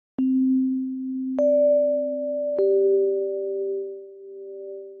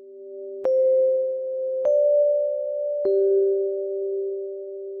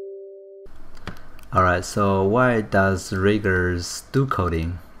Alright, so why does Riggers do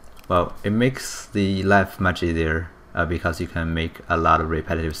coding? Well, it makes the life much easier because you can make a lot of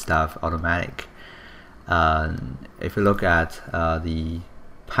repetitive stuff automatic. If you look at the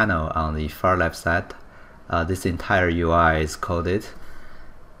panel on the far left side, this entire UI is coded,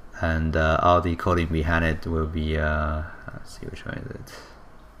 and all the coding behind it will be let's see, which one is it?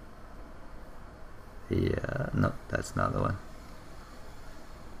 No, that's not the one.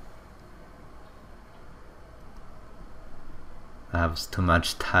 I have too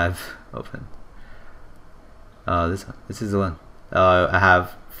much tab open. This is the one. I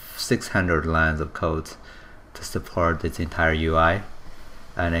have 600 lines of code to support this entire UI,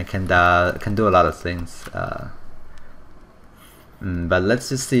 and it can do a lot of things. But let's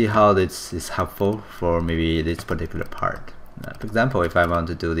just see how this is helpful for maybe this particular part. For example, if I want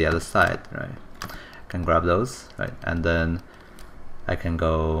to do the other side, right, I can grab those, right, and then I can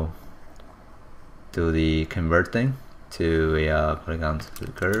go do the convert thing to a polygon to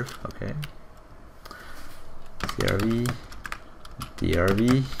the curve. Okay, CRV,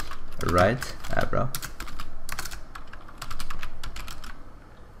 DRV, right, Abra.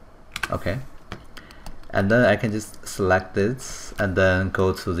 Okay, and then I can just select this and then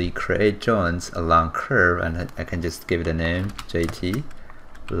go to the create joints along curve, and I can just give it a name, JT,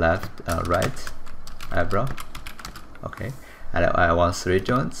 left, right, Abra. Okay, and I want 3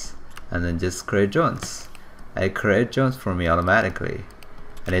 joints, and then just create joints. I create joints for me automatically,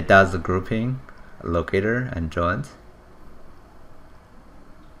 and it does the grouping, locator, and joint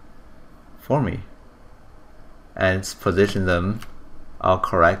for me, and it's positioned them all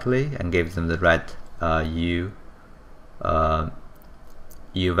correctly and gives them the right U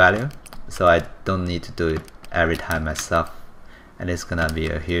value, so I don't need to do it every time myself, and it's gonna be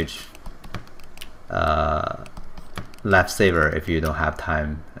a huge lifesaver if you don't have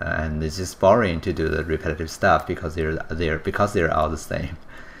time, and it's just boring to do the repetitive stuff because they're all the same.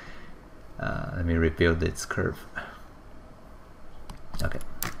 Let me rebuild this curve. Okay,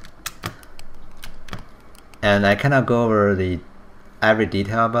 and I cannot go over every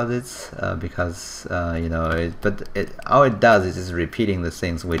detail about this because you know, all it does is just repeating the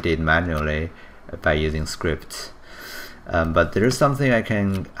things we did manually by using script. But there is something I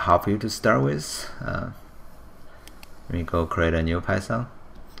can help you to start with. Let me go create a new Python,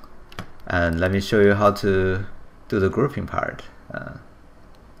 and let me show you how to do the grouping part.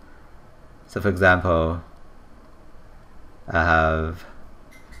 So for example, I have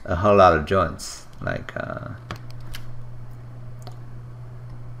a whole lot of joints, like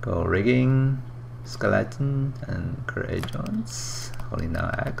go rigging, skeleton, and create joints, holding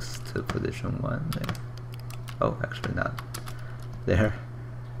down X to position 1 there. Oh, actually not there.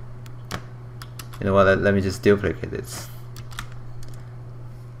 You know what, let me just duplicate this.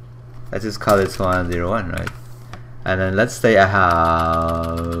 Let's just call this 101, right? And then let's say I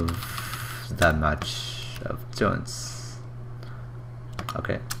have that much of joints.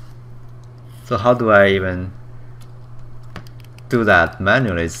 Okay, so how do I even do that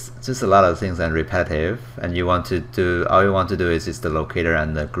manually? It's just a lot of things and repetitive, and all you want to do is just the locator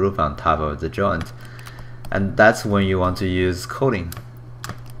and the group on top of the joint, and that's when you want to use coding.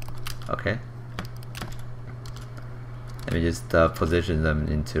 Okay, let me just position them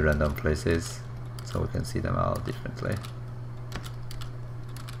into random places so we can see them all differently.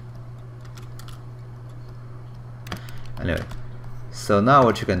 Anyway, so now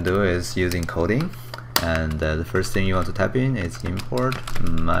what you can do is using coding, and the first thing you want to type in is import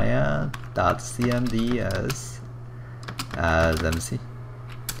maya.cmd as MC.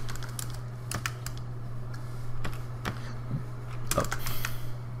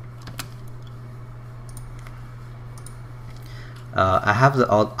 I have the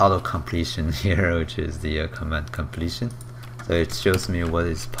auto completion here, which is the command completion, so it shows me what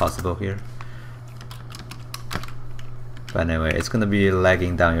is possible here. But anyway, it's gonna be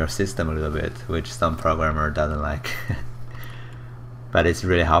lagging down your system a little bit, which some programmer doesn't like. But it's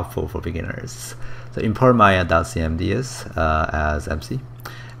really helpful for beginners. So import maya.cmd as MC,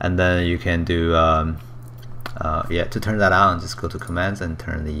 and then you can do yeah, to turn that on, just go to commands and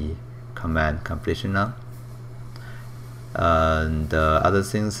turn the command completion on. And other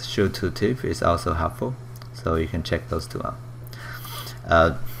things, show tooltip is also helpful, so you can check those two out.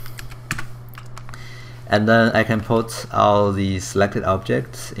 And then I can put all the selected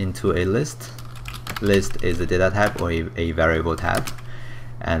objects into a list. List is a data type or a variable type,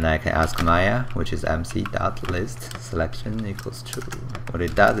 and I can ask Maya, which is mc.list selection equals true. What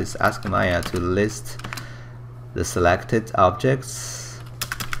it does is ask Maya to list the selected objects,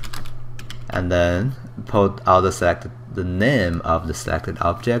 and then put all the selected the name of the selected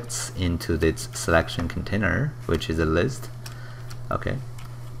objects into this selection container, which is a list. Okay,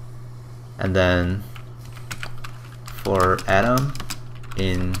 and then for atom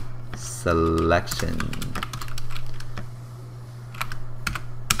in selection,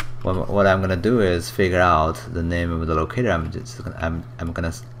 what I'm gonna do is figure out the name of the locator. I'm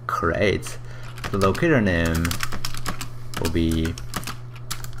gonna create the locator name will be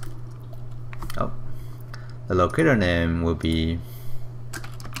the locator name will be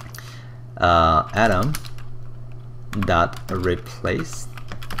atom dot replace,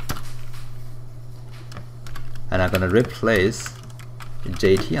 and I'm gonna replace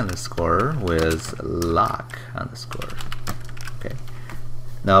JT underscore with lock underscore. Okay.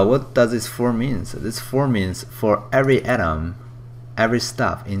 Now what does this for means? This for means for every atom, every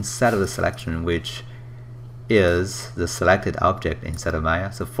stuff inside of the selection, which is the selected object inside of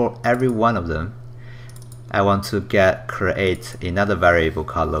Maya. So for every one of them, I want to create another variable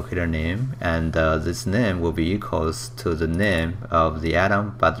called locator name, and this name will be equals to the name of the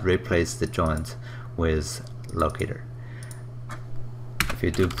atom, but replace the joint with locator. If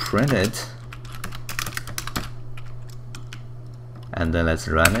you do print it, and then let's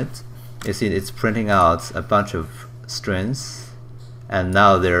run it, you see it's printing out a bunch of strings, and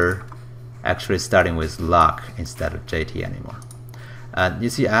now they're actually starting with lock instead of JT anymore. And you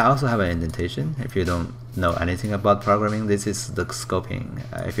see I also have an indentation. If you don't know anything about programming, this is the scoping.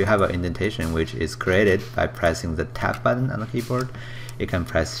 If you have an indentation which is created by pressing the tab button on the keyboard, you can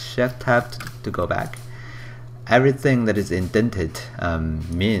press shift tab to go back. Everything that is indented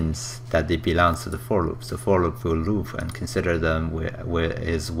means that it belongs to the for loop. So for loop will loop and consider them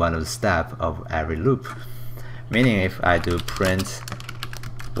is one of the steps of every loop. Meaning if I do print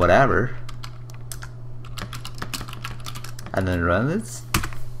whatever and then run this,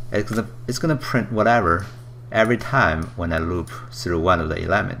 it's gonna print whatever every time when I loop through one of the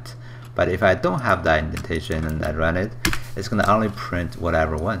elements. But if I don't have that indentation and I run it, it's gonna only print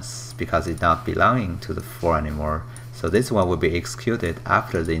whatever once, because it's not belonging to the for anymore. So this one will be executed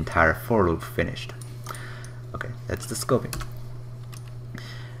after the entire for loop finished. Okay, that's the scoping.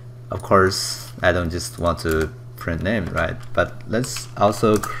 Of course, I don't just want to print name, right? But let's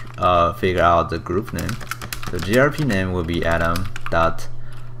also figure out the group name. The GRP name will be atom dot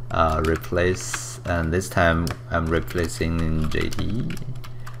replace, and this time I'm replacing JT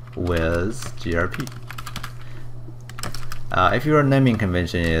with GRP. If your naming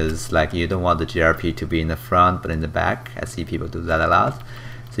convention is like you don't want the GRP to be in the front but in the back, I see people do that a lot.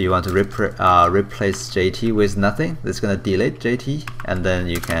 So you want to replace JT with nothing. That's going to delete JT, and then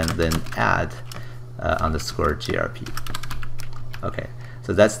you can then add underscore GRP. Okay,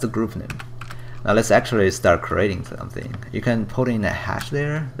 so that's the group name. Now let's actually start creating something. You can put in a hash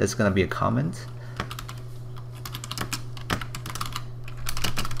there. That's going to be a comment.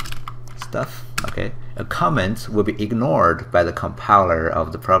 Stuff. Okay, a comment will be ignored by the compiler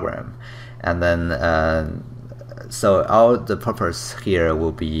of the program, and then so all the purpose here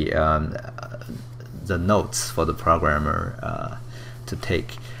will be the notes for the programmer to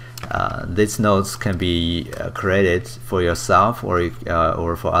take. These notes can be created for yourself or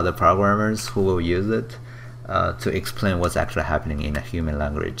for other programmers who will use it to explain what's actually happening in a human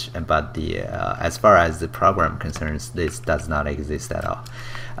language. But as far as the program concerns, this does not exist at all.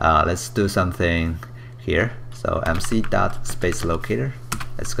 Let's do something here. So mc.space locator.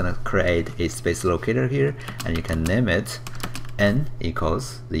 It's gonna create a space locator here, and you can name it n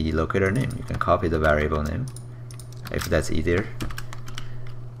equals the locator name. You can copy the variable name if that's easier.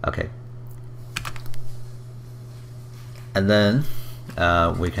 Okay, and then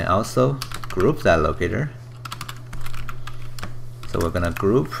we can also group that locator. So we're gonna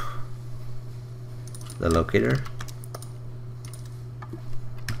group the locator,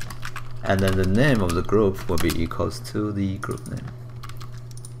 and then the name of the group will be equals to the group name.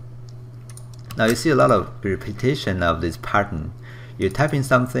 Now you see a lot of repetition of this pattern. You type in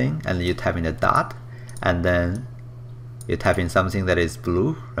something, and you type in a dot, and then you type in something that is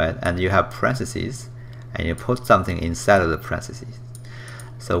blue, right? And you have parentheses, and you put something inside of the parentheses.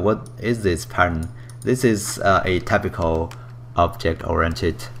 So what is this pattern? This is a typical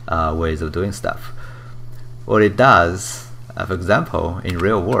object-oriented ways of doing stuff. What it does, for example, in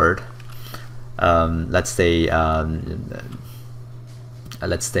real world, let's say I'm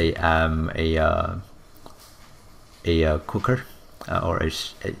a cooker or a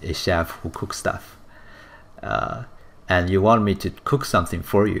chef who cooks stuff. And you want me to cook something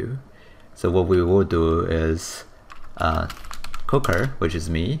for you. So what we will do is cooker, which is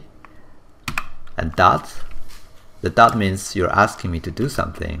me, and dot. The dot means you're asking me to do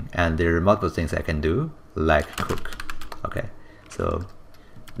something, and there are multiple things I can do, like cook. Okay, so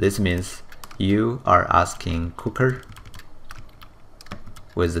this means you are asking cooker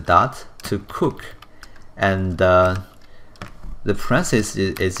with the dot to cook, and the parenthesis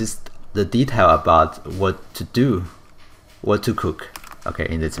is just the detail about what to do, what to cook. Okay,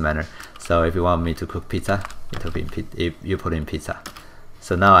 in this manner. So if you want me to cook pizza, you put in pizza.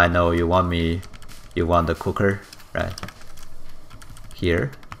 So now I know you want the cooker, right?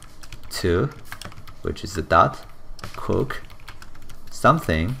 Here, to, which is the dot, cook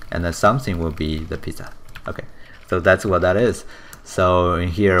something, and then something will be the pizza. Okay, so that's what that is. So in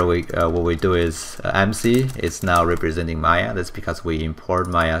here, what we do is MC is now representing Maya. That's because we import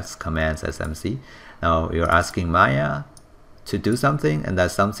Maya's commands as MC. Now you're asking Maya to do something, and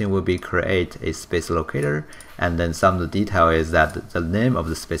that something will be create a space locator, and then some of the detail is that the name of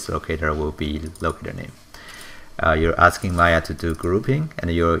the space locator will be locator name. You're asking Maya to do grouping,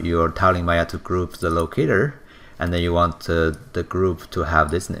 and you're telling Maya to group the locator, and then you want the group to have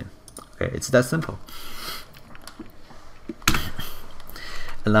this name. Okay, it's that simple.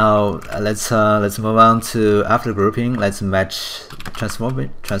 Now let's move on to after grouping. Let's match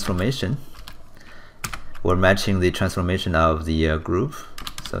transformation. We're matching the transformation of the group.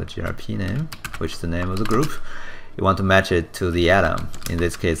 So grp name, which is the name of the group. You want to match it to the atom. In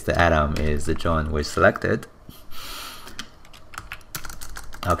this case, the atom is the joint we selected.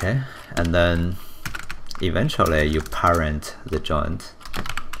 Okay, and then eventually you parent the joint.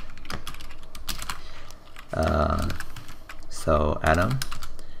 So atom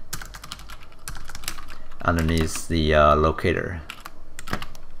underneath the locator,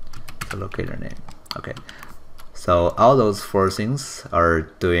 the locator name. Okay, so all those four things are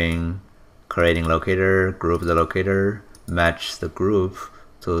doing creating locator, group the locator, match the group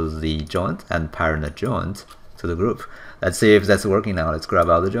to the joint, and parent the joint to the group. Let's see if that's working now. Let's grab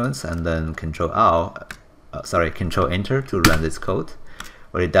all the joints and then Control Enter to run this code.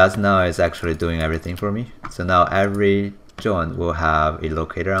 What it does now is actually doing everything for me. So now every joint will have a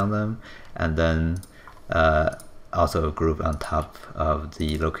locator on them, and then also a group on top of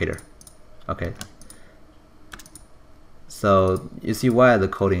the locator. Okay. So you see why the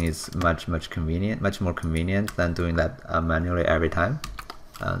coding is much more convenient than doing that manually every time.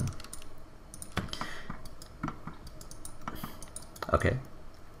 Okay.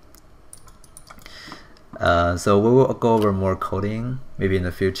 So we will go over more coding maybe in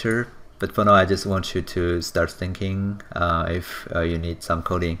the future, but for now I just want you to start thinking. If you need some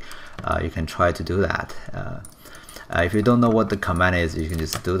coding, you can try to do that. If you don't know what the command is, you can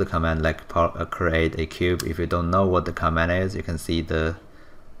just do the command like create a cube. If you don't know what the command is, you can see the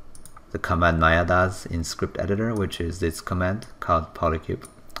command Maya does in script editor, which is this command called polycube.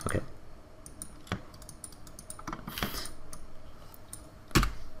 Okay.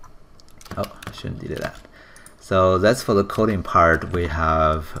 Oh, I shouldn't delete that. So that's for the coding part we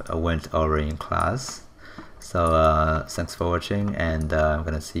have went over in class. So thanks for watching, and I'm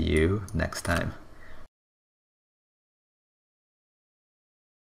gonna see you next time.